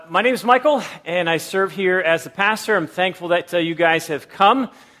My name is Michael, and I serve here as the pastor. I'm thankful that you guys have come.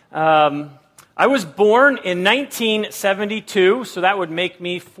 I was born in 1972, so that would make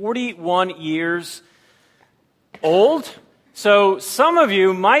me 41 years old. So some of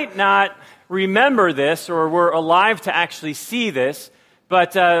you might not remember this or were alive to actually see this,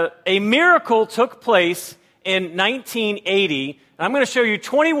 but a miracle took place in 1980. I'm going to show you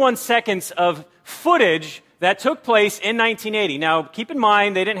 21 seconds of footage that took place in 1980. Now, keep in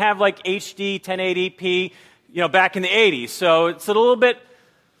mind, they didn't have like HD 1080p, back in the 80s. So it's a little bit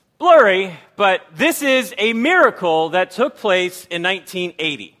blurry, but this is a miracle that took place in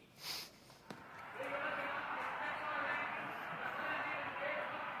 1980.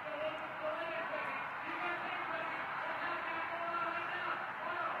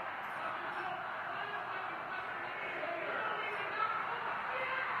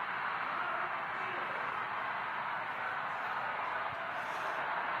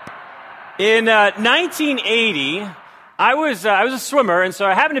 In 1980, I was a swimmer, and so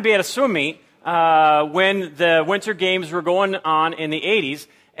I happened to be at a swim meet when the Winter Games were going on in the 80s.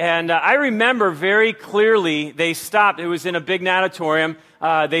 And I remember very clearly they stopped. It was in a big natatorium.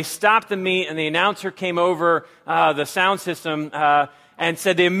 They stopped the meet, and the announcer came over the sound system and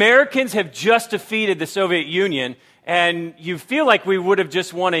said, "The Americans have just defeated the Soviet Union." And you feel like we would have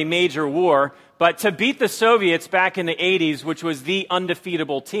just won a major war. But to beat the Soviets back in the 80s, which was the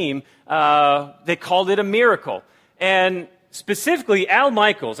undefeatable team, they called it a miracle. And specifically, Al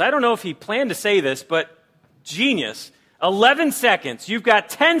Michaels, I don't know if he planned to say this, but genius. 11 seconds. You've got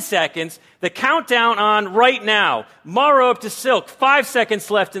 10 seconds. The countdown on right now. Morrow up to Silk. 5 seconds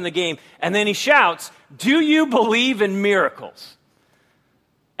left in the game. And then he shouts, "Do you believe in miracles?"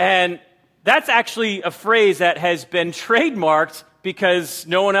 And that's actually a phrase that has been trademarked because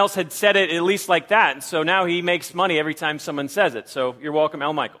no one else had said it at least like that. And so now he makes money every time someone says it. So you're welcome,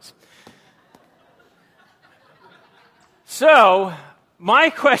 Al Michaels. So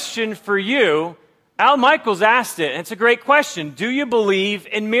my question for you, Al Michaels asked it, and it's a great question. Do you believe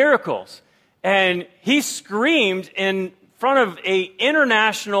in miracles? And he screamed in front of an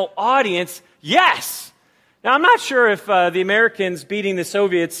international audience, yes! Now, I'm not sure if the Americans beating the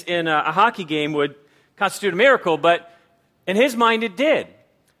Soviets in a hockey game would constitute a miracle, but in his mind, it did.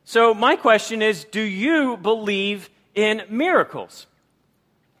 So my question is, do you believe in miracles?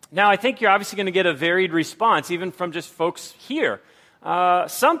 Now, I think you're obviously going to get a varied response, even from just folks here.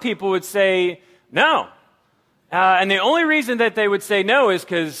 Some people would say no. And the only reason that they would say no is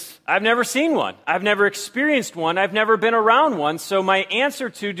because I've never seen one. I've never experienced one. I've never been around one. So my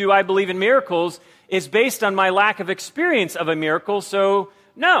answer to do I believe in miracles is based on my lack of experience of a miracle, so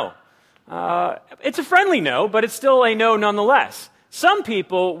no. It's a friendly no, but it's still a no nonetheless. Some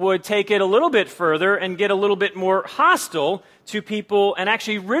people would take it a little bit further and get a little bit more hostile to people and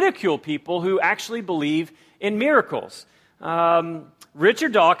actually ridicule people who actually believe in miracles.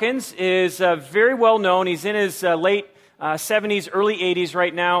 Richard Dawkins is very well known. He's in his late 70s, early 80s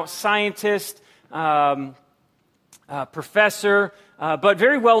right now, scientist, professor, but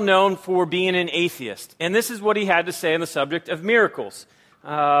very well known for being an atheist. And this is what he had to say on the subject of miracles.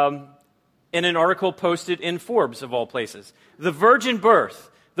 In an article posted in Forbes, of all places. The virgin birth,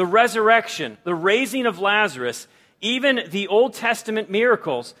 the resurrection, the raising of Lazarus, even the Old Testament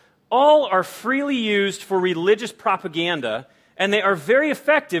miracles, all are freely used for religious propaganda, and they are very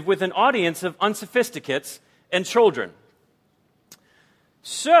effective with an audience of unsophisticates and children.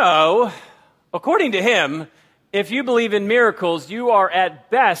 So, according to him, if you believe in miracles, you are at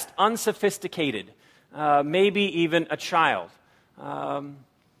best unsophisticated, maybe even a child.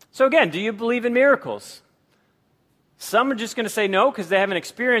 So again, do you believe in miracles? Some are just going to say no because they haven't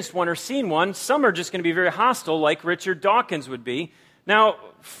experienced one or seen one. Some are just going to be very hostile like Richard Dawkins would be. Now,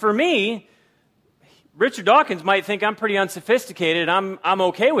 for me, Richard Dawkins might think I'm pretty unsophisticated. I'm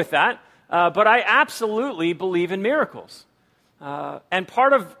okay with that. But I absolutely believe in miracles. And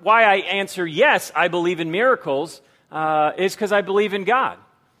part of why I answer yes, I believe in miracles, is because I believe in God.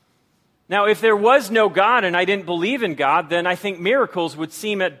 Now, if there was no God and I didn't believe in God, then I think miracles would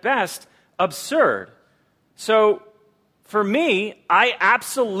seem at best absurd. So, for me, I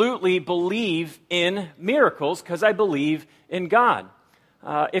absolutely believe in miracles because I believe in God.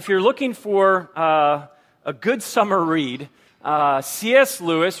 If you're looking for a good summer read, C.S.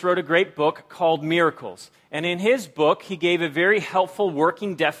 Lewis wrote a great book called Miracles. And in his book, he gave a very helpful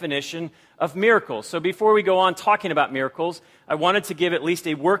working definition of miracles. So before we go on talking about miracles, I wanted to give at least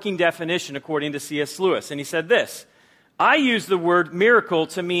a working definition according to C.S. Lewis. And he said this: I use the word miracle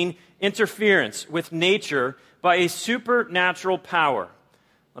to mean interference with nature by a supernatural power.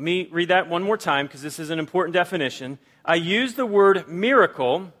 Let me read that one more time because this is an important definition. I use the word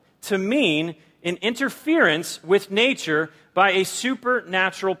miracle to mean an interference with nature by a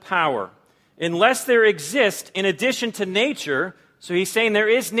supernatural power. Unless there exists, in addition to nature, so he's saying there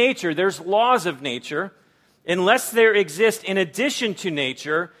is nature, there's laws of nature, unless there exists, in addition to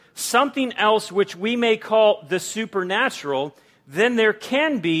nature, something else which we may call the supernatural, then there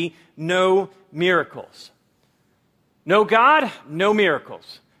can be no miracles. No God, no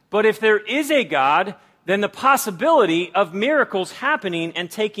miracles. But if there is a God, then the possibility of miracles happening and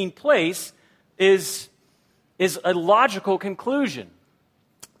taking place is a logical conclusion.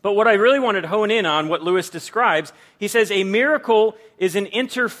 But what I really wanted to hone in on, what Lewis describes, he says a miracle is an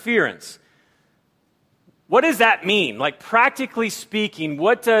interference. What does that mean? Like, practically speaking,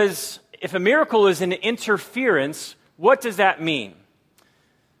 if a miracle is an interference, what does that mean?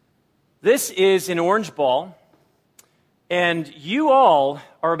 This is an orange ball, and you all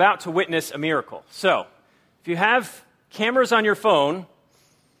are about to witness a miracle. So, if you have cameras on your phone,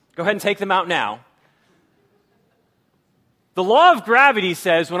 go ahead and take them out now. The law of gravity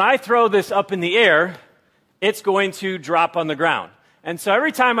says when I throw this up in the air, it's going to drop on the ground. And so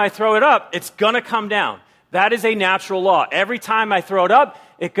every time I throw it up, it's going to come down. That is a natural law. Every time I throw it up,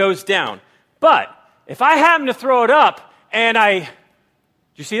 it goes down. But if I happen to throw it up and did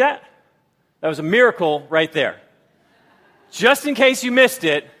you see that? That was a miracle right there. Just in case you missed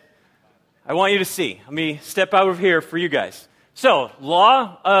it, I want you to see. Let me step over here for you guys. So,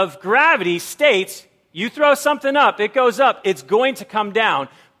 law of gravity states you throw something up, it goes up, it's going to come down.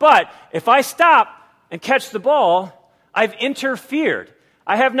 But if I stop and catch the ball, I've interfered.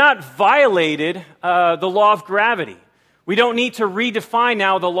 I have not violated the law of gravity. We don't need to redefine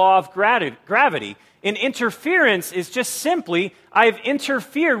now the law of gravity. An interference is just simply, I've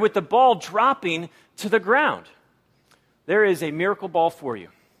interfered with the ball dropping to the ground. There is a miracle ball for you.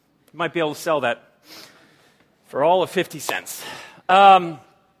 You might be able to sell that for all of 50 cents.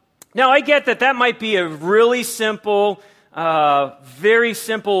 Now, I get that might be a really simple, very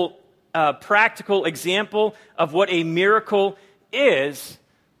simple, practical example of what a miracle is,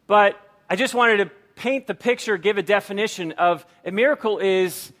 but I just wanted to paint the picture, give a definition of a miracle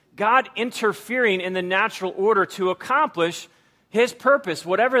is God interfering in the natural order to accomplish His purpose,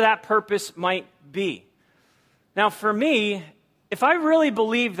 whatever that purpose might be. Now, for me, if I really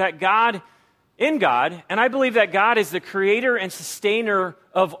believe that in God, and I believe that God is the creator and sustainer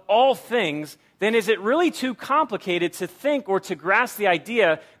of all things, then is it really too complicated to think or to grasp the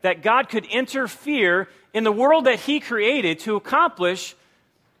idea that God could interfere in the world that He created to accomplish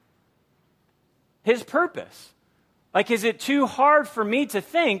His purpose? Like, is it too hard for me to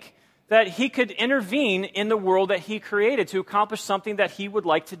think that He could intervene in the world that He created to accomplish something that He would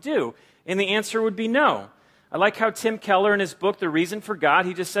like to do? And the answer would be no. I like how Tim Keller in his book, The Reason for God,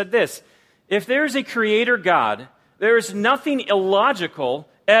 he just said this: if there's a creator God, there is nothing illogical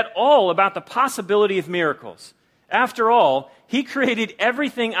at all about the possibility of miracles. After all, He created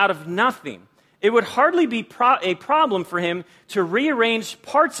everything out of nothing. It would hardly be a problem for Him to rearrange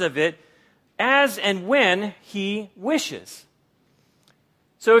parts of it as and when He wishes.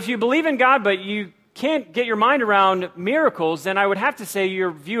 So if you believe in God, but you can't get your mind around miracles, then I would have to say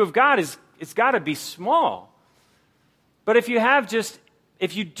your view of God it's got to be small. But if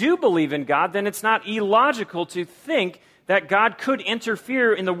you do believe in God, then it's not illogical to think that God could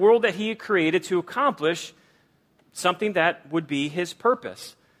interfere in the world that He created to accomplish something that would be His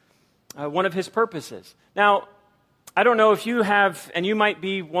purpose, one of His purposes. Now, I don't know if you have, and you might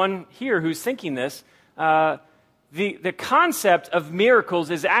be one here who's thinking this, the concept of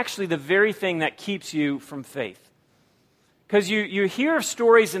miracles is actually the very thing that keeps you from faith. Because you hear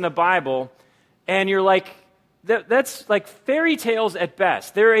stories in the Bible, and you're like, that's like fairy tales at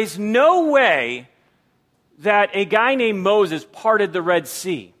best. There is no way that a guy named Moses parted the Red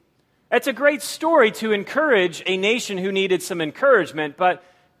Sea. That's a great story to encourage a nation who needed some encouragement, but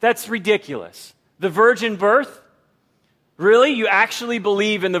that's ridiculous. The virgin birth? Really? You actually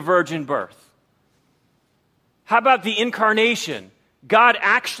believe in the virgin birth? How about the incarnation? God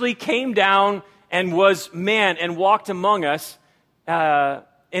actually came down and was man and walked among us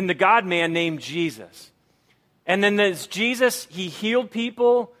in the God-man named Jesus. And then there's Jesus. He healed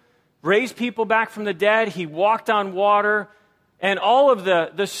people, raised people back from the dead. He walked on water. And all of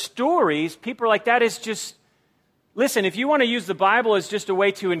the stories, people are like, that is just, listen, if you want to use the Bible as just a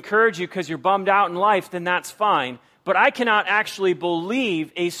way to encourage you because you're bummed out in life, then that's fine. But I cannot actually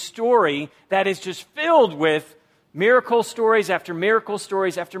believe a story that is just filled with miracle stories after miracle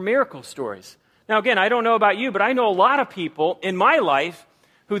stories after miracle stories. Now, again, I don't know about you, but I know a lot of people in my life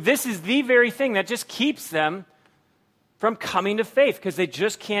who this is the very thing that just keeps them from coming to faith because they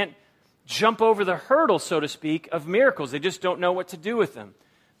just can't jump over the hurdle, so to speak, of miracles. They just don't know what to do with them.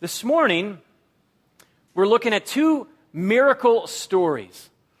 This morning, we're looking at two miracle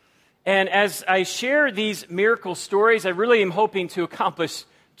stories. And as I share these miracle stories, I really am hoping to accomplish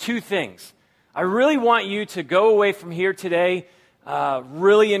two things. I really want you to go away from here today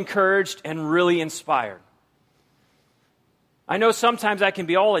really encouraged and really inspired. I know sometimes I can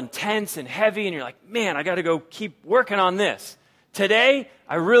be all intense and heavy, and you're like, man, I got to go keep working on this. Today,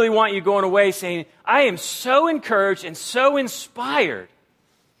 I really want you going away saying, I am so encouraged and so inspired.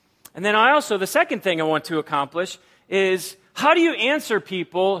 And then the second thing I want to accomplish is, how do you answer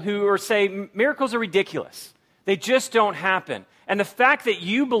people who are say miracles are ridiculous? They just don't happen. And the fact that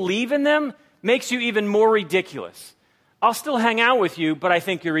you believe in them makes you even more ridiculous. I'll still hang out with you, but I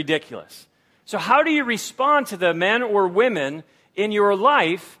think you're ridiculous. So how do you respond to the men or women in your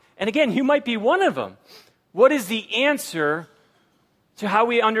life? And again, you might be one of them. What is the answer to how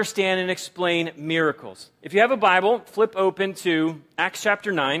we understand and explain miracles? If you have a Bible, flip open to Acts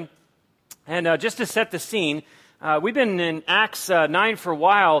chapter 9. And just to set the scene, we've been in Acts 9 for a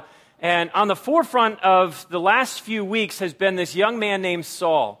while, and on the forefront of the last few weeks has been this young man named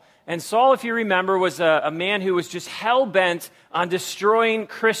Saul. And Saul, if you remember, was a man who was just hell-bent on destroying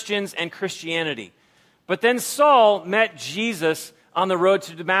Christians and Christianity. But then Saul met Jesus on the road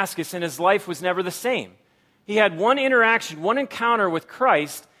to Damascus, and his life was never the same. He had one interaction, one encounter with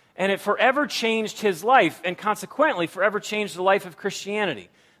Christ, and it forever changed his life, and consequently forever changed the life of Christianity.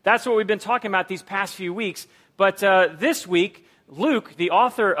 That's what we've been talking about these past few weeks. But this week, Luke, the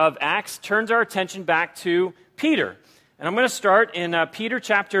author of Acts, turns our attention back to Peter. And I'm going to start in Peter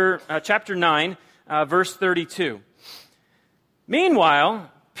chapter 9, verse 32.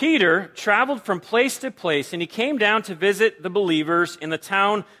 Meanwhile, Peter traveled from place to place, and he came down to visit the believers in the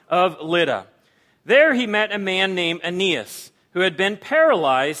town of Lydda. There he met a man named Aeneas, who had been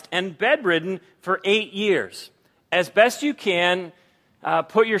paralyzed and bedridden for 8 years. As best you can,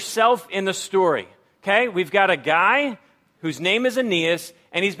 put yourself in the story. Okay, we've got a guy whose name is Aeneas,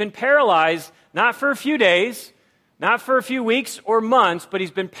 and he's been paralyzed not for a few days, not for a few weeks or months, but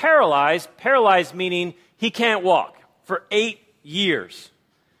he's been paralyzed meaning he can't walk, for 8 years.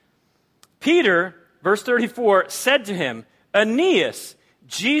 Peter, verse 34, said to him, Aeneas,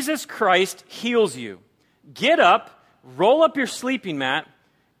 Jesus Christ heals you. Get up, roll up your sleeping mat,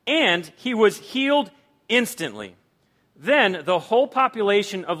 and he was healed instantly. Then the whole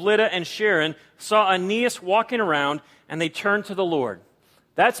population of Lydda and Sharon saw Aeneas walking around, and they turned to the Lord.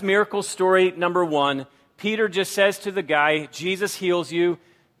 That's miracle story number 1. Peter just says to the guy, Jesus heals you,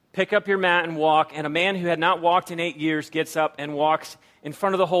 pick up your mat and walk. And a man who had not walked in 8 years gets up and walks in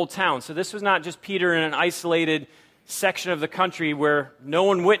front of the whole town. So this was not just Peter in an isolated section of the country where no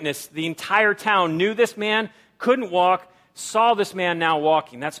one witnessed. The entire town knew this man, couldn't walk, saw this man now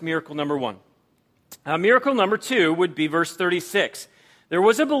walking. That's miracle number 1. Miracle number 2 would be verse 36. There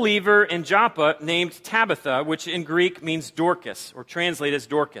was a believer in Joppa named Tabitha, which in Greek means Dorcas, or translated as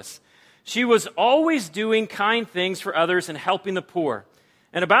Dorcas. She was always doing kind things for others and helping the poor.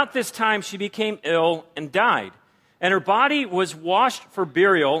 And about this time she became ill and died. And her body was washed for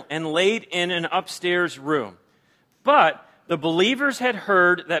burial and laid in an upstairs room. But the believers had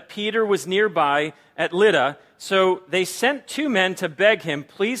heard that Peter was nearby at Lydda, so they sent 2 men to beg him,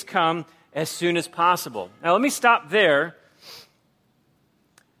 please come as soon as possible. Now let me stop there.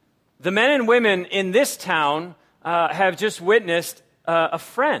 The men and women in this town have just witnessed a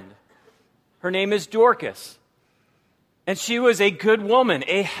friend. Her name is Dorcas. And she was a good woman,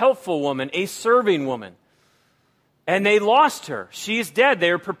 a helpful woman, a serving woman. And they lost her. She's dead.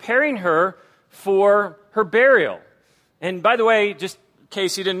 They were preparing her for her burial. And by the way, just in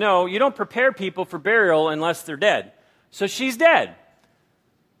case you didn't know, you don't prepare people for burial unless they're dead. So she's dead.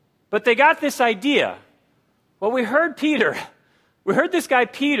 But they got this idea. Well, we heard this guy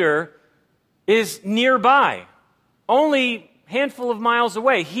Peter is nearby, only a handful of miles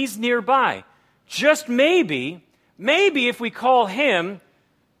away. He's nearby. Just maybe if we call him,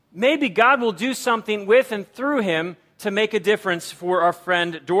 maybe God will do something with and through him to make a difference for our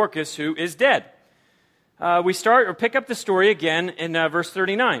friend Dorcas, who is dead. We pick up the story again in verse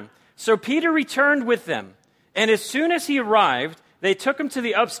 39. So Peter returned with them, and as soon as he arrived, they took him to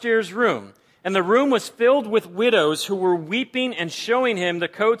the upstairs room, and the room was filled with widows who were weeping and showing him the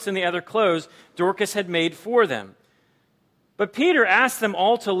coats and the other clothes Dorcas had made for them. But Peter asked them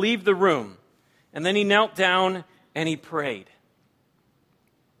all to leave the room, and then he knelt down and he prayed.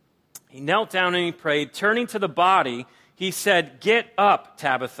 He knelt down and he prayed. Turning to the body, he said, "Get up,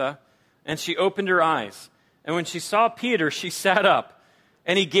 Tabitha." And she opened her eyes. And when she saw Peter, she sat up.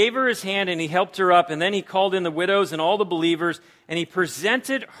 And he gave her his hand and he helped her up. And then he called in the widows and all the believers, and he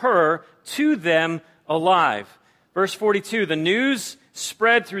presented her to them alive. Verse 42, the news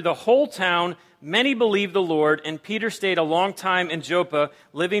spread through the whole town. Many believed the Lord, and Peter stayed a long time in Joppa,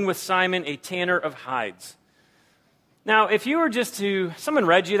 living with Simon, a tanner of hides. Now, if you were just to, someone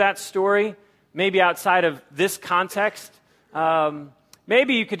read you that story, maybe outside of this context,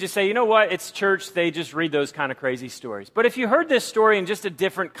 maybe you could just say, you know what, it's church, they just read those kind of crazy stories. But if you heard this story in just a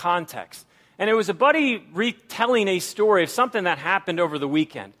different context, and it was a buddy retelling a story of something that happened over the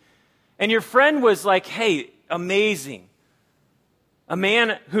weekend, and your friend was like, hey, amazing. A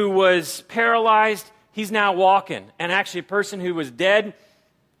man who was paralyzed, he's now walking. And actually a person who was dead,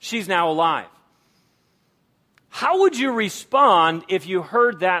 she's now alive. How would you respond if you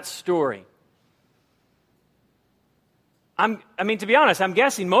heard that story? To be honest, I'm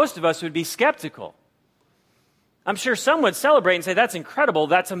guessing most of us would be skeptical. I'm sure some would celebrate and say, that's incredible,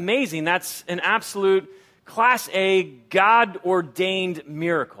 that's amazing, that's an absolute Class A, God-ordained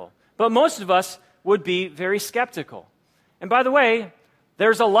miracle. But most of us would be very skeptical. And by the way,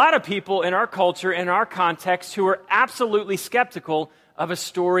 there's a lot of people in our culture, in our context, who are absolutely skeptical of a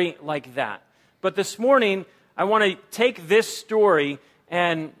story like that. But this morning, I want to take this story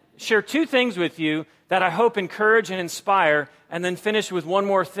and share two things with you that I hope encourage and inspire, and then finish with one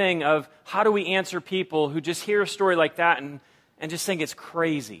more thing of how do we answer people who just hear a story like that and just think it's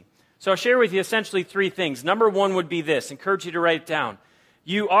crazy. So I'll share with you essentially three things. Number one would be this, encourage you to write it down.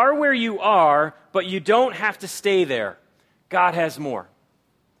 You are where you are, but you don't have to stay there. God has more.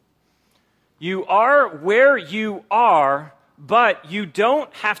 You are where you are, but you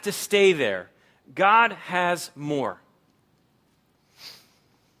don't have to stay there. God has more.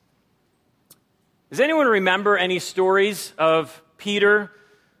 Does anyone remember any stories of Peter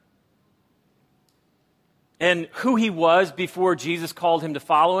and who he was before Jesus called him to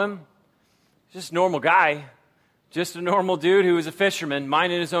follow him? Just a normal guy, just a normal dude who was a fisherman,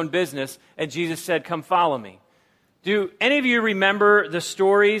 minding his own business, and Jesus said, come follow me. Do any of you remember the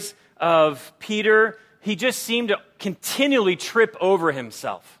stories of Peter? He just seemed to continually trip over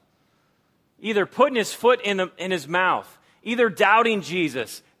himself, either putting his foot in his mouth, either doubting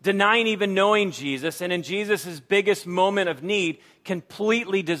Jesus, denying even knowing Jesus, and in Jesus' biggest moment of need,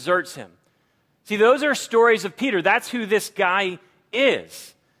 completely deserts him. See, those are stories of Peter. That's who this guy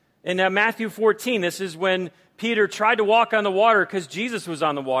is. In Matthew 14, this is when Peter tried to walk on the water because Jesus was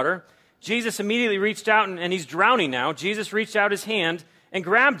on the water. Jesus immediately reached out, and he's drowning now. Jesus reached out his hand and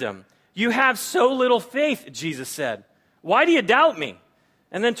grabbed him. You have so little faith, Jesus said. Why do you doubt me?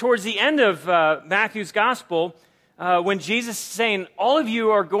 And then towards the end of Matthew's gospel, when Jesus is saying, all of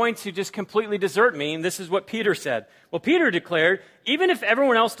you are going to just completely desert me, and this is what Peter said. Well, Peter declared, even if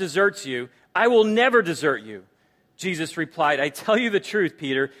everyone else deserts you, I will never desert you. Jesus replied, I tell you the truth,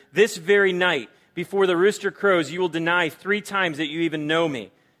 Peter, this very night, before the rooster crows, you will deny 3 times that you even know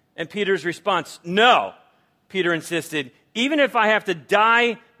me. And Peter's response, no. Peter insisted, even if I have to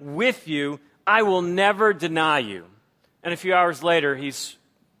die with you, I will never deny you. And a few hours later, he's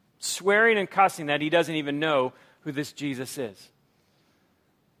swearing and cussing that he doesn't even know who this Jesus is.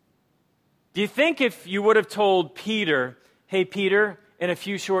 Do you think if you would have told Peter, hey, Peter, in a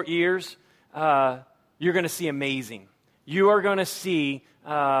few short years, you're going to see amazing. You are going to see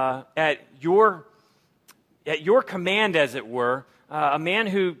at your command, as it were, a man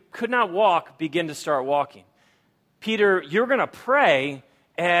who could not walk begin to start walking. Peter, you're going to pray,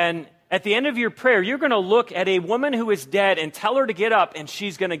 and at the end of your prayer, you're going to look at a woman who is dead and tell her to get up, and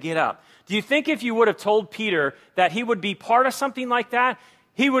she's going to get up. Do you think if you would have told Peter that he would be part of something like that,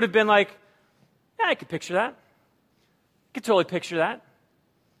 he would have been like, yeah, I could picture that. I could totally picture that.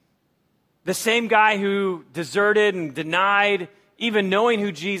 The same guy who deserted and denied, even knowing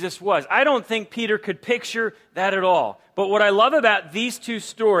who Jesus was. I don't think Peter could picture that at all. But what I love about these two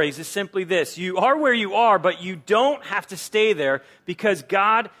stories is simply this. You are where you are, but you don't have to stay there because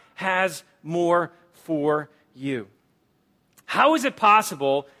God has more for you. How is it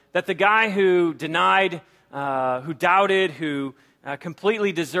possible that the guy who denied, who doubted, who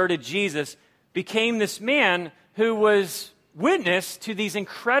completely deserted Jesus became this man who was witness to these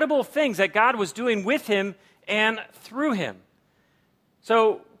incredible things that God was doing with him and through him?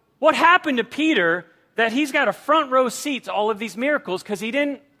 So what happened to Peter that he's got a front row seat to all of these miracles because he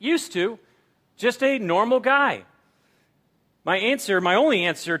didn't used to, just a normal guy? My only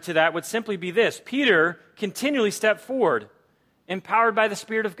answer to that would simply be this. Peter continually stepped forward, empowered by the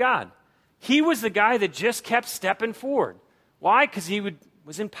Spirit of God. He was the guy that just kept stepping forward. Why? Because he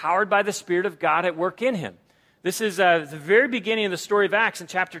was empowered by the Spirit of God at work in him. This is the very beginning of the story of Acts in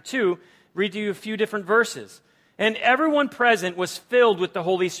chapter 2. Read to you a few different verses. And everyone present was filled with the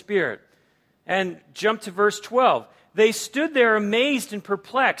Holy Spirit. And jump to verse 12. They stood there amazed and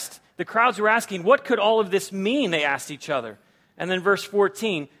perplexed. The crowds were asking, what could all of this mean? They asked each other. And then verse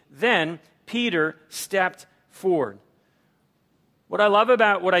 14, then Peter stepped forward. What I love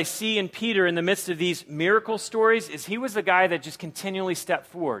about what I see in Peter in the midst of these miracle stories is he was the guy that just continually stepped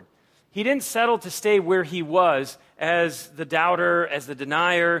forward. He didn't settle to stay where he was as the doubter, as the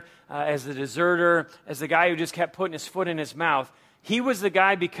denier, as the deserter, as the guy who just kept putting his foot in his mouth. He was the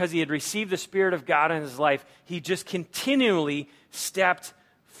guy, because he had received the Spirit of God in his life, he just continually stepped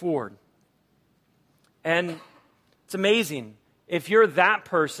forward. And it's amazing. If you're that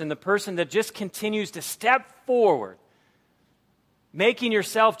person, the person that just continues to step forward, making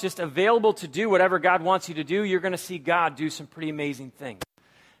yourself just available to do whatever God wants you to do, you're going to see God do some pretty amazing things.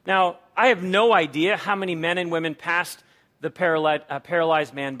 Now, I have no idea how many men and women passed the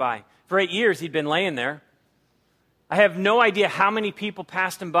paralyzed man by. For 8 years, he'd been laying there. I have no idea how many people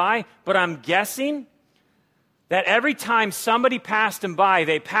passed him by, but I'm guessing that every time somebody passed him by,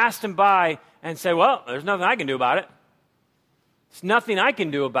 they passed him by and said, well, there's nothing I can do about it. There's nothing I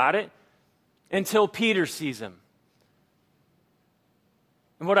can do about it, until Peter sees him.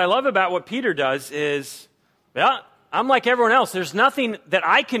 And what I love about what Peter does is, well, I'm like everyone else. There's nothing that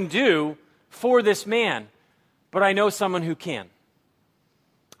I can do for this man, but I know someone who can.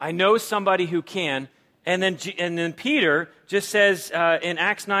 I know somebody who can. And then Peter just says in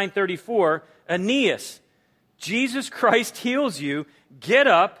Acts 9:34, Aeneas, Jesus Christ heals you. Get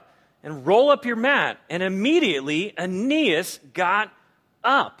up and roll up your mat. And immediately Aeneas got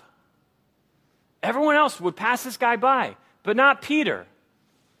up. Everyone else would pass this guy by, but not Peter.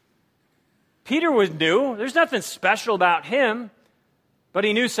 Peter was new. There's nothing special about him, but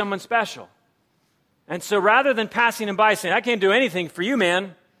he knew someone special. And so rather than passing him by saying, I can't do anything for you,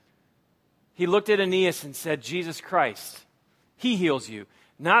 man, he looked at Aeneas and said, Jesus Christ, he heals you.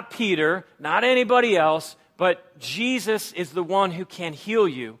 Not Peter, not anybody else, but Jesus is the one who can heal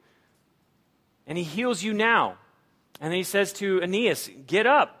you. And he heals you now. And then he says to Aeneas, get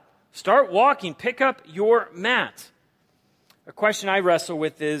up, start walking, pick up your mat. A question I wrestle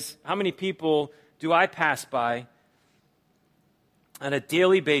with is, how many people do I pass by on a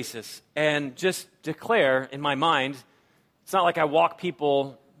daily basis and just declare in my mind, it's not like I walk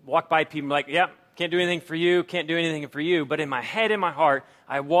by people like, yeah, can't do anything for you, can't do anything for you, but in my head, in my heart,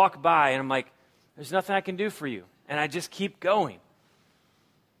 I walk by and I'm like, there's nothing I can do for you. And I just keep going.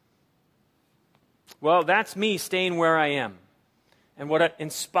 Well, that's me staying where I am. And what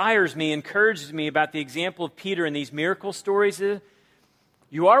inspires me, encourages me about the example of Peter in these miracle stories is,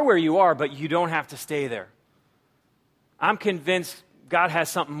 you are where you are, but you don't have to stay there. I'm convinced God has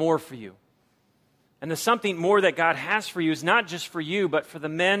something more for you. And the something more that God has for you is not just for you, but for the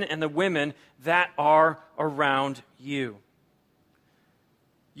men and the women that are around you.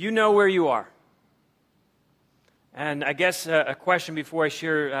 You know where you are. And I guess a question before I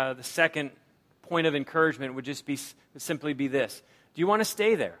share the second point of encouragement would simply be this. Do you want to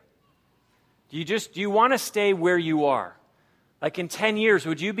stay there? Do you want to stay where you are? Like in 10 years,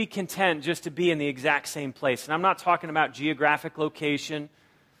 would you be content just to be in the exact same place? And I'm not talking about geographic location,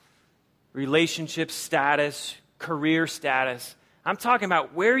 relationship status, career status. I'm talking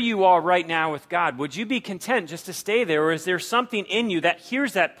about where you are right now with God. Would you be content just to stay there? Or is there something in you that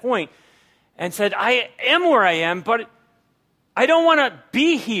hears that point and said, I am where I am, but I don't want to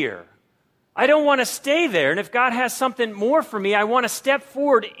be here. I don't want to stay there. And if God has something more for me, I want to step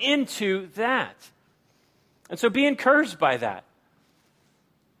forward into that. And so be encouraged by that.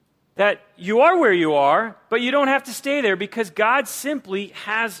 That you are where you are, but you don't have to stay there because God simply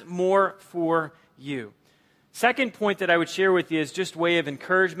has more for you. Second point that I would share with you is just way of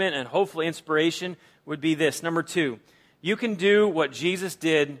encouragement and hopefully inspiration would be this. Number 2, you can do what Jesus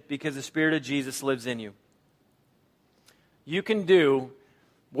did because the Spirit of Jesus lives in you. You can do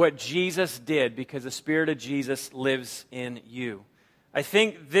what Jesus did because the Spirit of Jesus lives in you. I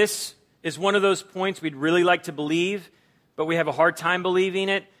think this is one of those points we'd really like to believe, but we have a hard time believing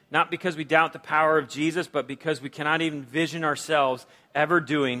it, not because we doubt the power of Jesus, but because we cannot even envision ourselves ever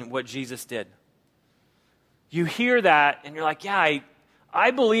doing what Jesus did. You hear that and you're like, yeah,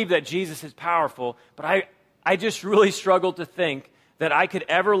 I believe that Jesus is powerful, but I just really struggle to think that I could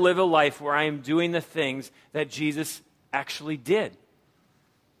ever live a life where I am doing the things that Jesus actually did.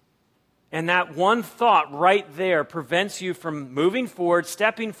 And that one thought right there prevents you from moving forward,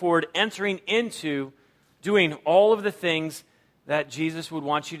 stepping forward, entering into doing all of the things that Jesus would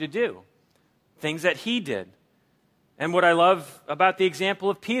want you to do, things that he did. And what I love about the example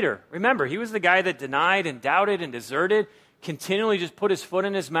of Peter, remember, he was the guy that denied and doubted and deserted, continually just put his foot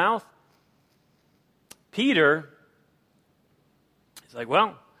in his mouth. Peter is like,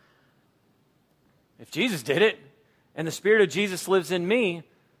 well, if Jesus did it and the Spirit of Jesus lives in me,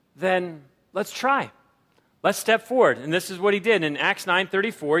 then let's try. Let's step forward. And this is what he did. In Acts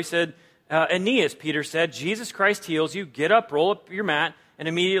 9:34, he said, Aeneas, Peter said, Jesus Christ heals you. Get up, roll up your mat. And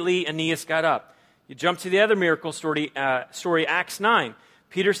immediately Aeneas got up. You jump to the other miracle story, Acts 9.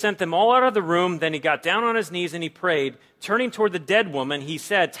 Peter sent them all out of the room. Then he got down on his knees and he prayed. Turning toward the dead woman, he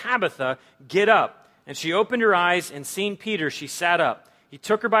said, Tabitha, get up. And she opened her eyes, and seeing Peter, she sat up. He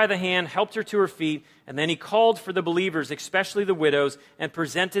took her by the hand, helped her to her feet, and then he called for the believers, especially the widows, and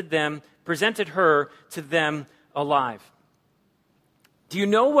presented her to them alive. Do you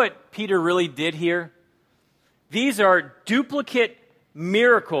know what Peter really did here? These are duplicate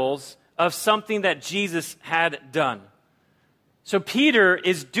miracles of something that Jesus had done. So Peter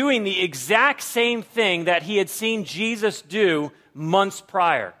is doing the exact same thing that he had seen Jesus do months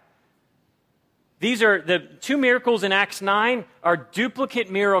prior. These are the two miracles in Acts 9 are duplicate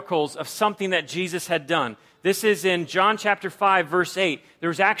miracles of something that Jesus had done. This is in John chapter 5, verse 8. There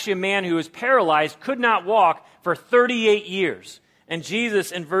was actually a man who was paralyzed, could not walk for 38 years. And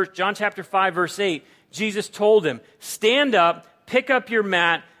Jesus, in John chapter 5, verse 8, Jesus told him, stand up, pick up your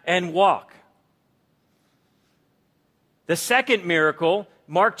mat, and walk. The second miracle,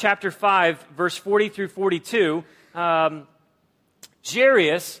 Mark chapter 5, verse 40 through 42, Jairus,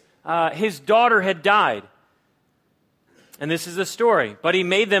 his daughter had died. And this is the story. But he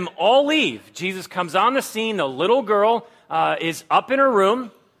made them all leave. Jesus comes on the scene. The little girl is up in her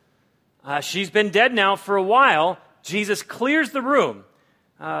room. She's been dead now for a while. Jesus clears the room.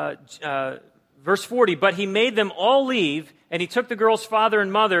 Verse 40, but he made them all leave, and he took the girl's father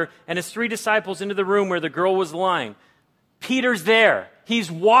and mother and his 3 disciples into the room where the girl was lying. Peter's there. He's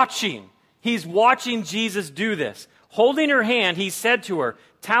watching. He's watching Jesus do this. Holding her hand, he said to her,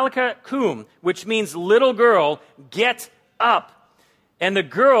 Talitha cum, which means little girl, get up. And the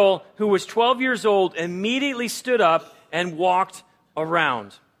girl, who was 12 years old, immediately stood up and walked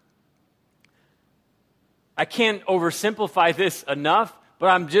around. I can't oversimplify this enough, but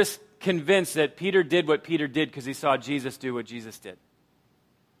I'm just convinced that Peter did what Peter did because he saw Jesus do what Jesus did.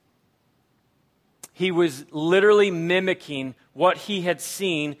 He was literally mimicking what he had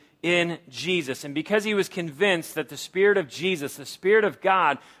seen in Jesus. And because he was convinced that the Spirit of Jesus, the Spirit of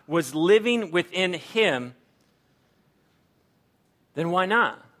God, was living within him, then why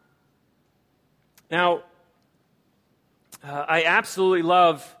not? Now, I absolutely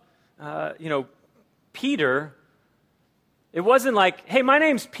love, Peter. It wasn't like, hey, my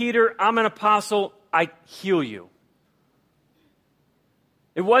name's Peter, I'm an apostle, I heal you.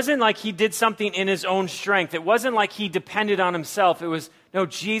 It wasn't like he did something in his own strength. It wasn't like he depended on himself. It was, no,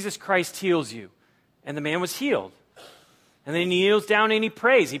 Jesus Christ heals you. And the man was healed. And then he kneels down and he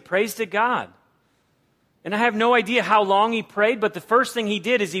prays. He prays to God. And I have no idea how long he prayed, but the first thing he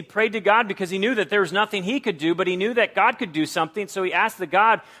did is he prayed to God because he knew that there was nothing he could do, but he knew that God could do something. So he asked the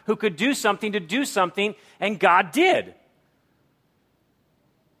God who could do something to do something, and God did.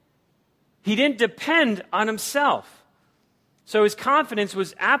 He didn't depend on himself. So his confidence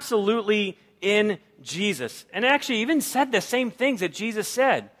was absolutely in Jesus. And actually even said the same things that Jesus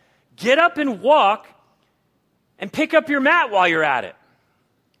said. Get up and walk and pick up your mat while you're at it.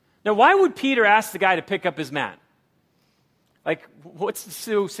 Now, why would Peter ask the guy to pick up his mat? Like, what's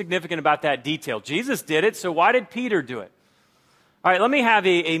so significant about that detail? Jesus did it, so why did Peter do it? All right, let me have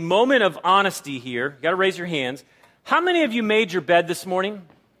a moment of honesty here. You got to raise your hands. How many of you made your bed this morning?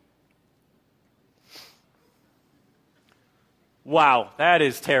 Wow, that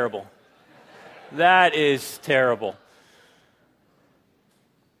is terrible. That is terrible.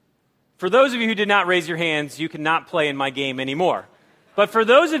 For those of you who did not raise your hands, you cannot play in my game anymore. But for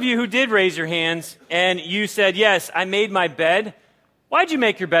those of you who did raise your hands and you said, yes, I made my bed, why'd you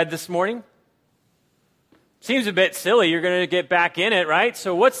make your bed this morning? Seems a bit silly. You're going to get back in it, right?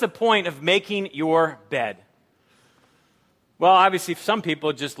 So what's the point of making your bed? Well, obviously, for some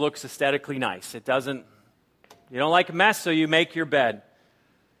people, it just looks aesthetically nice. It doesn't. You don't like a mess, so you make your bed.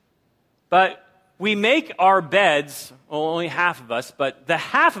 But we make our beds, well, only half of us, but the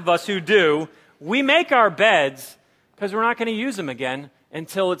half of us who do, we make our beds because we're not going to use them again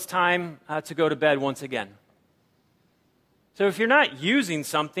until it's time to go to bed once again. So if you're not using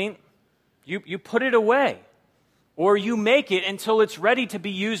something, you put it away. Or you make it until it's ready to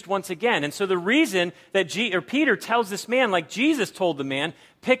be used once again. And so the reason that Peter tells this man, like Jesus told the man,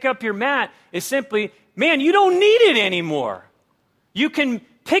 pick up your mat, is simply, man, you don't need it anymore. You can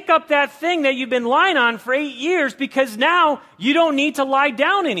pick up that thing that you've been lying on for 8 years because now you don't need to lie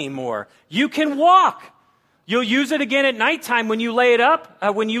down anymore. You can walk. You'll use it again at nighttime when you lay it up,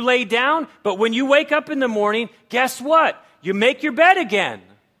 when you lay down. But when you wake up in the morning, guess what? You make your bed again.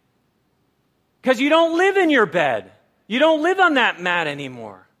 Because you don't live in your bed. You don't live on that mat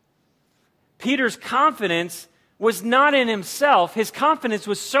anymore. Peter's confidence was not in himself. His confidence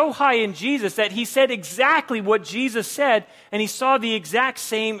was so high in Jesus that he said exactly what Jesus said, and he saw the exact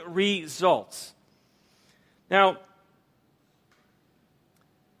same results. Now,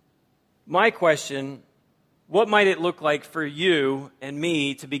 my question, what might it look like for you and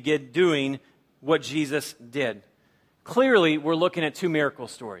me to begin doing what Jesus did? Clearly, we're looking at two miracle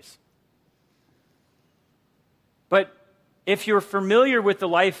stories. But if you're familiar with the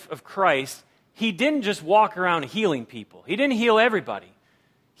life of Christ, he didn't just walk around healing people. He didn't heal everybody.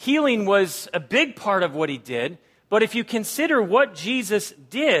 Healing was a big part of what he did, but if you consider what Jesus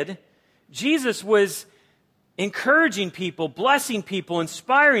did, Jesus was encouraging people, blessing people,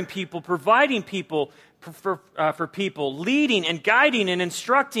 inspiring people, providing people for people, leading and guiding and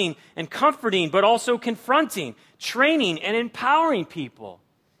instructing and comforting, but also confronting, training and empowering people.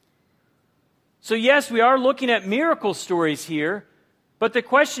 So yes, we are looking at miracle stories here, but the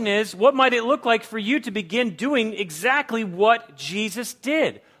question is, what might it look like for you to begin doing exactly what Jesus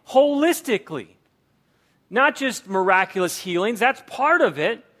did, holistically? Not just miraculous healings, that's part of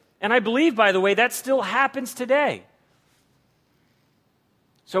it. And I believe, by the way, that still happens today.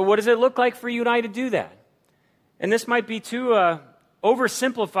 So what does it look like for you and I to do that? And this might be too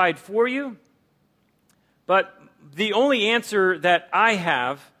oversimplified for you, but the only answer that I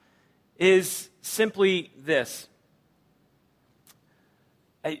have is simply this.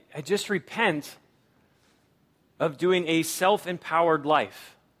 I just repent of doing a self-empowered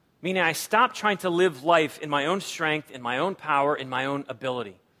life, meaning I stop trying to live life in my own strength, in my own power, in my own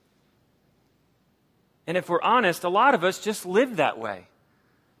ability. And if we're honest, a lot of us just live that way.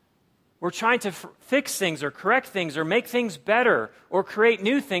 We're trying to fix things or correct things or make things better or create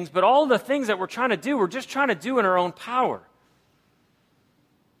new things, but all the things that we're trying to do, we're just trying to do in our own power.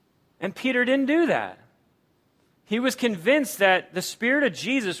 And Peter didn't do that. He was convinced that the Spirit of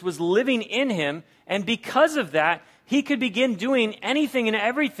Jesus was living in him, and because of that, he could begin doing anything and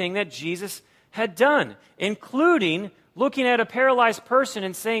everything that Jesus had done, including looking at a paralyzed person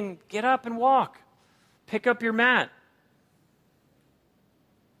and saying, "Get up and walk. Pick up your mat."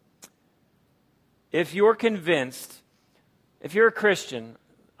 If you're convinced, if you're a Christian,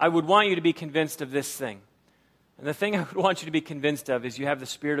 I would want you to be convinced of this thing. And the thing I would want you to be convinced of is you have the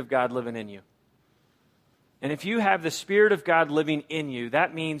Spirit of God living in you. And if you have the Spirit of God living in you,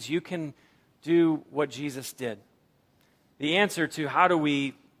 that means you can do what Jesus did. The answer to how do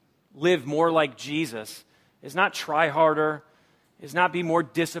we live more like Jesus is not try harder, is not be more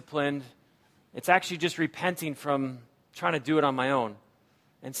disciplined. It's actually just repenting from trying to do it on my own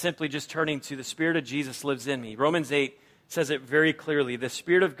and simply just turning to the Spirit of Jesus lives in me. Romans 8 says it very clearly. The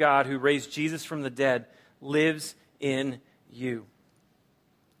Spirit of God who raised Jesus from the dead lives in you.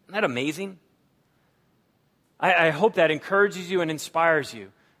 Isn't that amazing? I hope that encourages you and inspires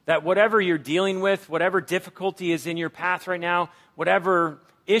you. That whatever you're dealing with, whatever difficulty is in your path right now, whatever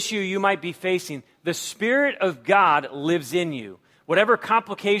issue you might be facing, the Spirit of God lives in you. Whatever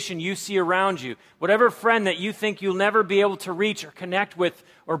complication you see around you, whatever friend that you think you'll never be able to reach or connect with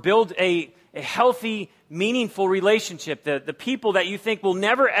or build a healthy, meaningful relationship, the people that you think will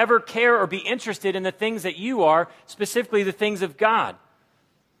never ever care or be interested in the things that you are, specifically the things of God.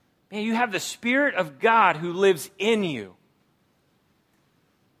 Man, you have the Spirit of God who lives in you.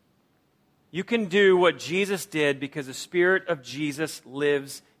 You can do what Jesus did because the Spirit of Jesus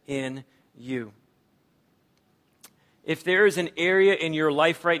lives in you. If there is an area in your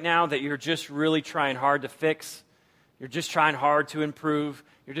life right now that you're just really trying hard to fix, you're just trying hard to improve,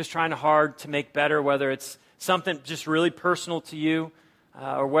 you're just trying hard to make better, whether it's something just really personal to you,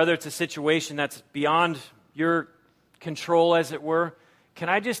 or whether it's a situation that's beyond your control, as it were, can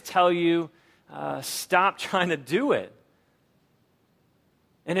I just tell you, stop trying to do it.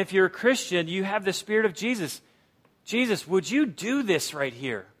 And if you're a Christian, you have the Spirit of Jesus. Jesus, would you do this right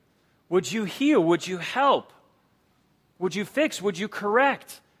here? Would you heal? Would you help? Would you fix? Would you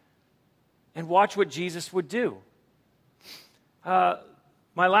correct? And watch what Jesus would do. My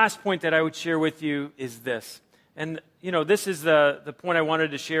last point that I would share with you is this. And, this is the point I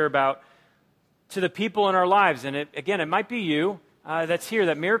wanted to share about to the people in our lives. And it might be you that's here,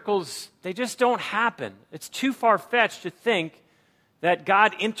 that miracles, they just don't happen. It's too far-fetched to think that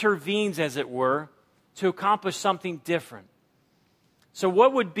God intervenes, as it were, to accomplish something different. So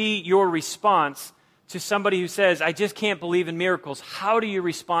what would be your response to somebody who says, I just can't believe in miracles? How do you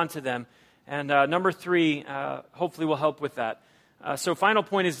respond to them? And number 3, hopefully will help with that. So final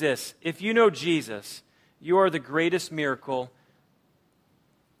point is this. If you know Jesus, you are the greatest miracle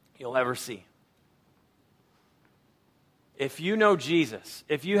you'll ever see. If you know Jesus,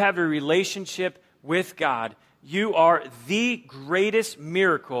 if you have a relationship with God, you are the greatest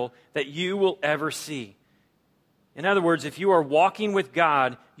miracle that you will ever see. In other words, if you are walking with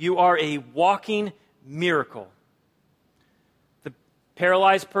God, you are a walking miracle. The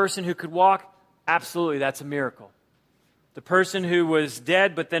paralyzed person who could walk, absolutely, that's a miracle. The person who was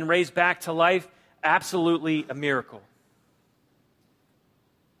dead but then raised back to life, absolutely a miracle.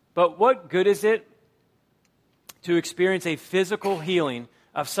 But what good is it to experience a physical healing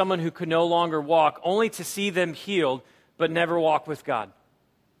of someone who could no longer walk, only to see them healed but never walk with God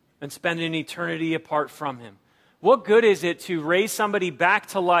and spend an eternity apart from Him? What good is it to raise somebody back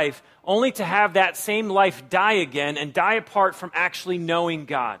to life only to have that same life die again and die apart from actually knowing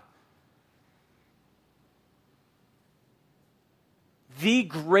God? The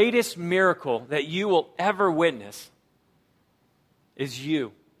greatest miracle that you will ever witness is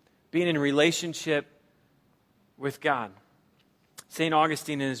you being in relationship with God. St.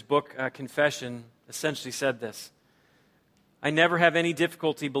 Augustine in his book, Confession, essentially said this: I never have any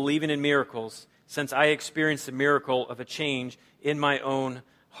difficulty believing in miracles since I experienced the miracle of a change in my own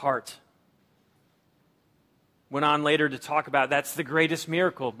heart. Went on later to talk about that's the greatest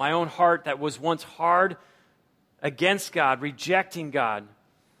miracle. My own heart that was once hard against God, rejecting God,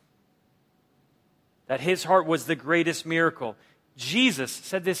 that his heart was the greatest miracle. Jesus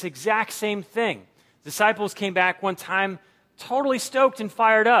said this exact same thing. Disciples came back one time totally stoked and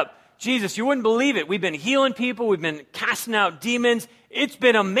fired up. Jesus, you wouldn't believe it. We've been healing people. We've been casting out demons. It's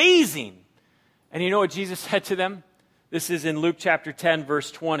been amazing. And you know what Jesus said to them? This is in Luke chapter 10, verse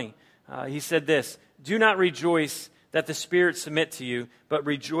 20. He said this: do not rejoice that the spirits submit to you, but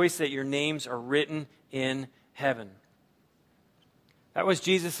rejoice that your names are written in heaven. That was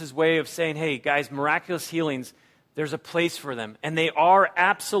Jesus' way of saying, hey, guys, miraculous healings, there's a place for them. And they are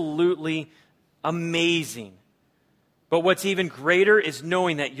absolutely amazing. But what's even greater is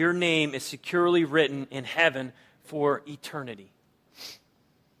knowing that your name is securely written in heaven for eternity.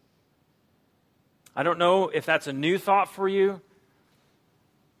 I don't know if that's a new thought for you,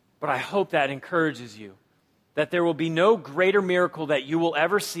 but I hope that encourages you that there will be no greater miracle that you will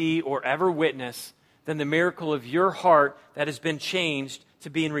ever see or ever witness than the miracle of your heart that has been changed to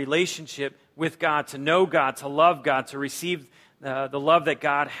be in relationship with God, to know God, to love God, to receive the love that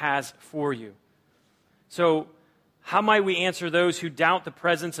God has for you. So, how might we answer those who doubt the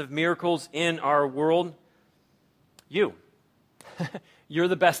presence of miracles in our world? You. You're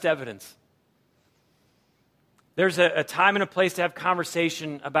the best evidence. There's a time and a place to have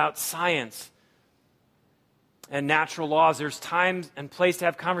conversation about science and natural laws. There's time and place to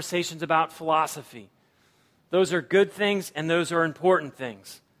have conversations about philosophy. Those are good things and those are important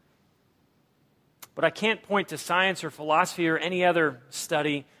things. But I can't point to science or philosophy or any other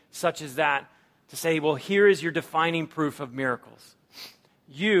study such as that to say, well, here is your defining proof of miracles.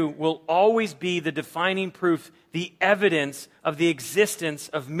 You will always be the defining proof, the evidence of the existence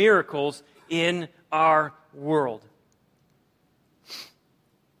of miracles in our world.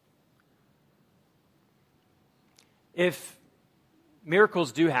 If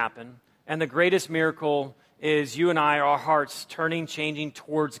miracles do happen, and the greatest miracle is you and I, our hearts turning, changing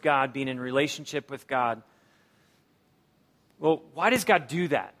towards God, being in relationship with God, well, why does God do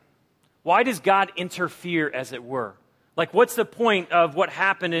that? Why does God interfere, as it were? Like, what's the point of what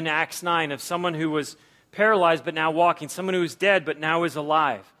happened in Acts 9 of someone who was paralyzed but now walking, someone who was dead but now is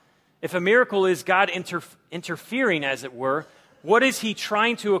alive? If a miracle is God interfering, as it were, what is He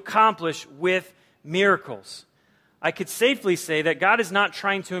trying to accomplish with miracles? I could safely say that God is not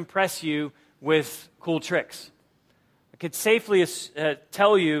trying to impress you with cool tricks. I could safely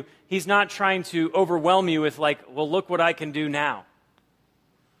tell you He's not trying to overwhelm you with like, well, look what I can do now.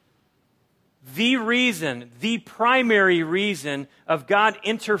 The reason, the primary reason of God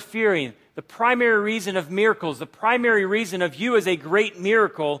interfering, the primary reason of miracles, the primary reason of you as a great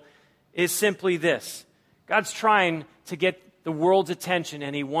miracle is simply this. God's trying to get the world's attention,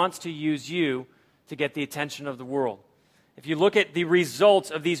 and He wants to use you to get the attention of the world. If you look at the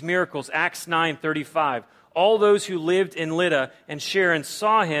results of these miracles, Acts 9:35, all those who lived in Lydda and Sharon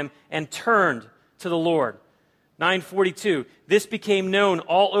saw Him and turned to the Lord. 9:42, this became known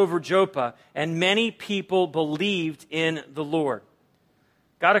all over Joppa, and many people believed in the Lord.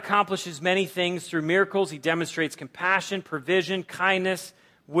 God accomplishes many things through miracles. He demonstrates compassion, provision, kindness,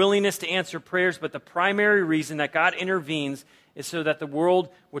 willingness to answer prayers, but the primary reason that God intervenes is so that the world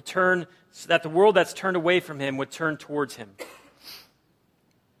that's turned away from Him would turn towards Him.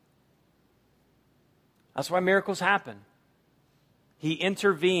 That's why miracles happen. He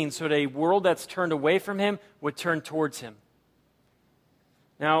intervenes so that a world that's turned away from Him would turn towards Him.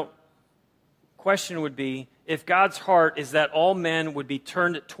 Now, question would be, if God's heart is that all men would be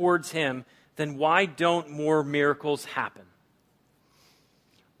turned towards Him, then why don't more miracles happen?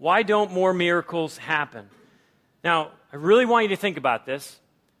 Why don't more miracles happen? Now, I really want you to think about this.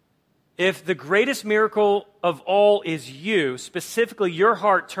 If the greatest miracle of all is you, specifically your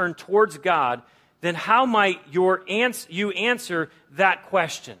heart turned towards God, then how might you answer that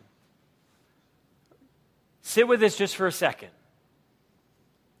question? Sit with this just for a second.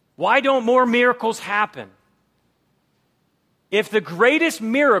 Why don't more miracles happen? If the greatest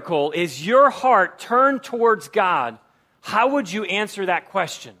miracle is your heart turned towards God, how would you answer that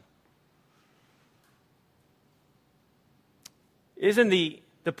question? Isn't the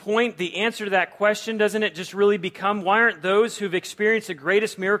point, the answer to that question, doesn't it just really become, why aren't those who've experienced the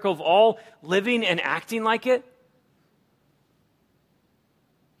greatest miracle of all living and acting like it?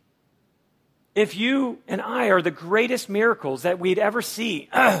 If you and I are the greatest miracles that we'd ever see,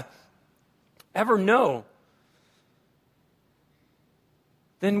 ever know,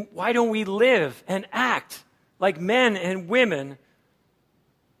 then why don't we live and act like men and women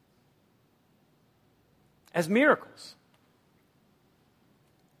as miracles?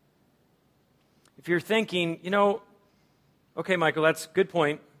 If you're thinking, okay, Michael, that's a good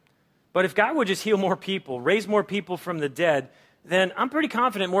point, but if God would just heal more people, raise more people from the dead, then I'm pretty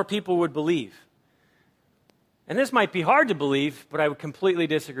confident more people would believe. And this might be hard to believe, but I would completely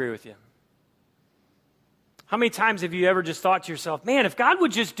disagree with you. How many times have you ever just thought to yourself, man, if God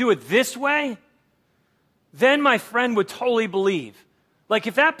would just do it this way, then my friend would totally believe. Like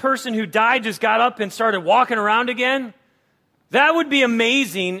if that person who died just got up and started walking around again, that would be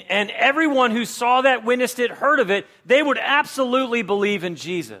amazing, and everyone who saw that, witnessed it, heard of it, they would absolutely believe in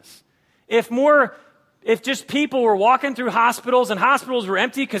Jesus. If just people were walking through hospitals and hospitals were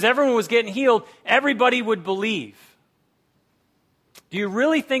empty because everyone was getting healed, everybody would believe. Do you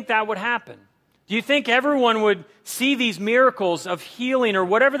really think that would happen? Do you think everyone would see these miracles of healing or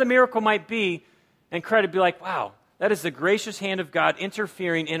whatever the miracle might be and be like, wow, that is the gracious hand of God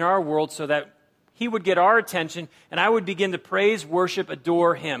interfering in our world so that He would get our attention and I would begin to praise, worship,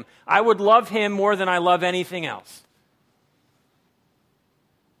 adore Him. I would love Him more than I love anything else.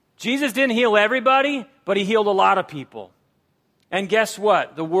 Jesus didn't heal everybody, but He healed a lot of people. And guess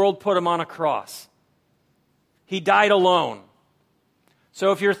what? The world put Him on a cross. He died alone.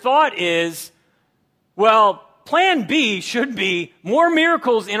 So if your thought is, well, plan B should be more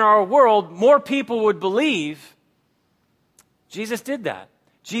miracles in our world, more people would believe, Jesus did that.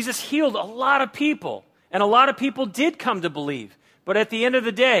 Jesus healed a lot of people, and a lot of people did come to believe. But at the end of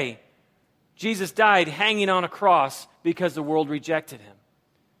the day, Jesus died hanging on a cross because the world rejected Him.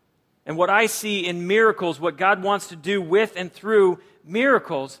 And what I see in miracles, what God wants to do with and through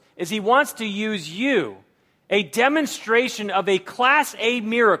miracles, is He wants to use you, a demonstration of a Class A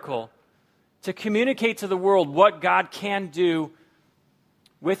miracle, to communicate to the world what God can do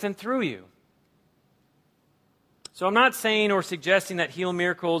with and through you. So I'm not saying or suggesting that healing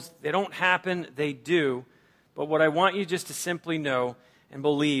miracles, they don't happen, they do. But what I want you just to simply know and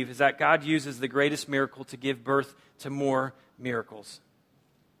believe is that God uses the greatest miracle to give birth to more miracles.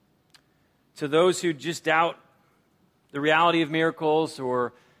 To those who just doubt the reality of miracles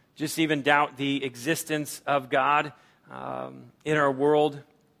or just even doubt the existence of God in our world,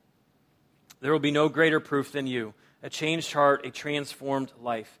 there will be no greater proof than you. A changed heart, a transformed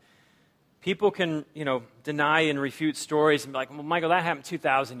life. People can, deny and refute stories and be like, well, Michael, that happened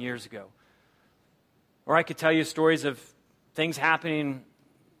 2,000 years ago. Or I could tell you stories of things happening in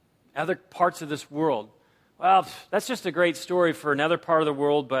other parts of this world. Well, that's just a great story for another part of the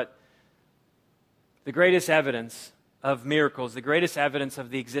world, but the greatest evidence of miracles, the greatest evidence of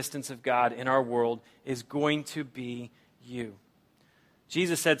the existence of God in our world is going to be you.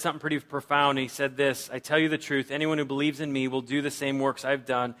 Jesus said something pretty profound. He said this, I tell you the truth, anyone who believes in me will do the same works I've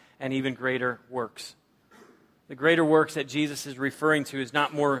done and even greater works. The greater works that Jesus is referring to is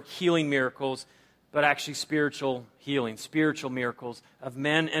not more healing miracles, but actually spiritual healing, spiritual miracles of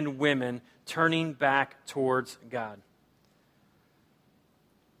men and women turning back towards God.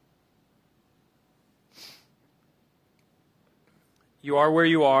 You are where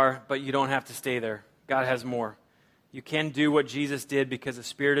you are, but you don't have to stay there. God has more. You can do what Jesus did because the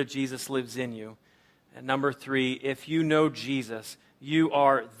Spirit of Jesus lives in you. And number 3, if you know Jesus, you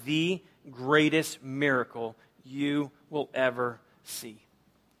are the greatest miracle you will ever see.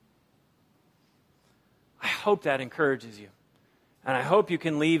 I hope that encourages you. And I hope you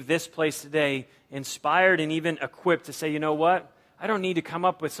can leave this place today inspired and even equipped to say, you know what? I don't need to come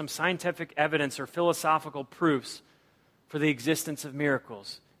up with some scientific evidence or philosophical proofs for the existence of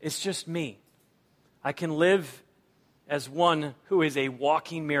miracles. It's just me. I can live as one who is a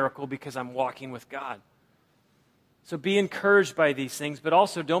walking miracle because I'm walking with God. So be encouraged by these things, but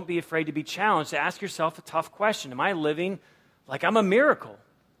also don't be afraid to be challenged, to ask yourself a tough question. Am I living like I'm a miracle?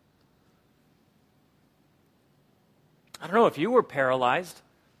 I don't know, if you were paralyzed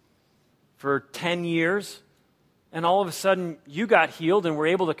for 10 years and all of a sudden you got healed and were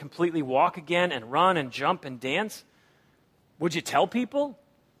able to completely walk again and run and jump and dance, would you tell people?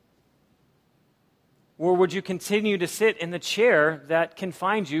 Or would you continue to sit in the chair that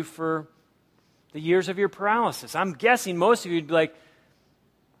confined you for the years of your paralysis? I'm guessing most of you would be like,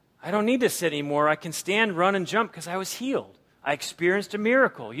 I don't need to sit anymore. I can stand, run, and jump because I was healed. I experienced a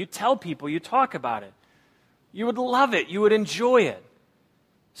miracle. You tell people, you talk about it. You would love it. You would enjoy it.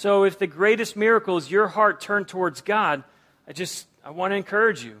 So if the greatest miracle is your heart turned towards God, I want to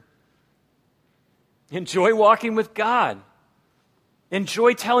encourage you. Enjoy walking with God.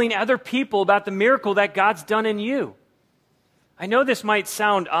 Enjoy telling other people about the miracle that God's done in you. I know this might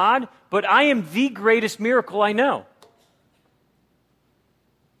sound odd, but I am the greatest miracle I know.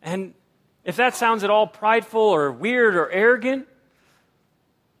 And if that sounds at all prideful or weird or arrogant,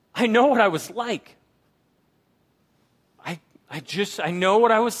 I know what I was like. I know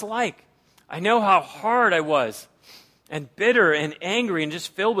what I was like. I know how hard I was, and bitter and angry and just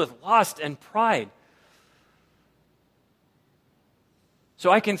filled with lust and pride.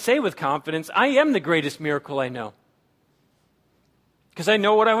 So I can say with confidence, I am the greatest miracle I know. Because I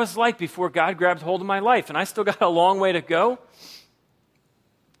know what I was like before God grabbed hold of my life, and I still got a long way to go.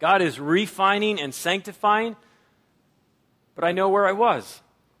 God is refining and sanctifying, but I know where I was,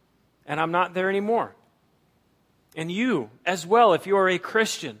 and I'm not there anymore. And you as well, if you are a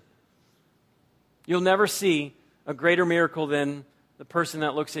Christian, you'll never see a greater miracle than the person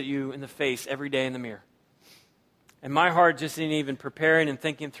that looks at you in the face every day in the mirror. And my heart, just in even preparing and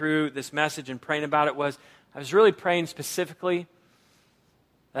thinking through this message and praying about it, I was really praying specifically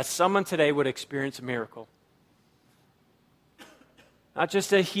that someone today would experience a miracle. Not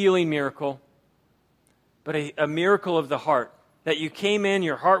just a healing miracle, but a miracle of the heart. That you came in,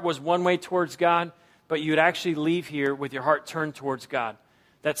 your heart was one way towards God, but you'd actually leave here with your heart turned towards God.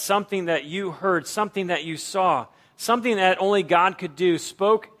 That something that you heard, something that you saw, something that only God could do,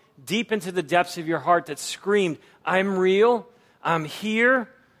 spoke deep into the depths of your heart that screamed, I'm real, I'm here,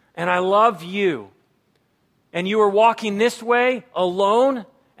 and I love you. And you are walking this way alone,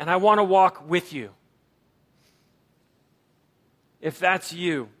 and I want to walk with you. If that's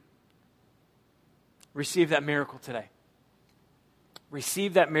you, receive that miracle today.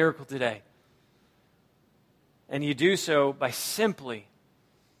 Receive that miracle today. And you do so by simply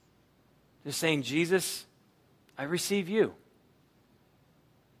just saying, Jesus, I receive you.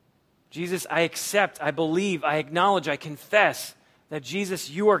 Jesus, I accept, I believe, I acknowledge, I confess that Jesus,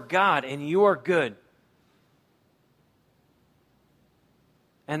 you are God and you are good.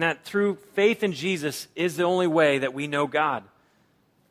 And that through faith in Jesus is the only way that we know God.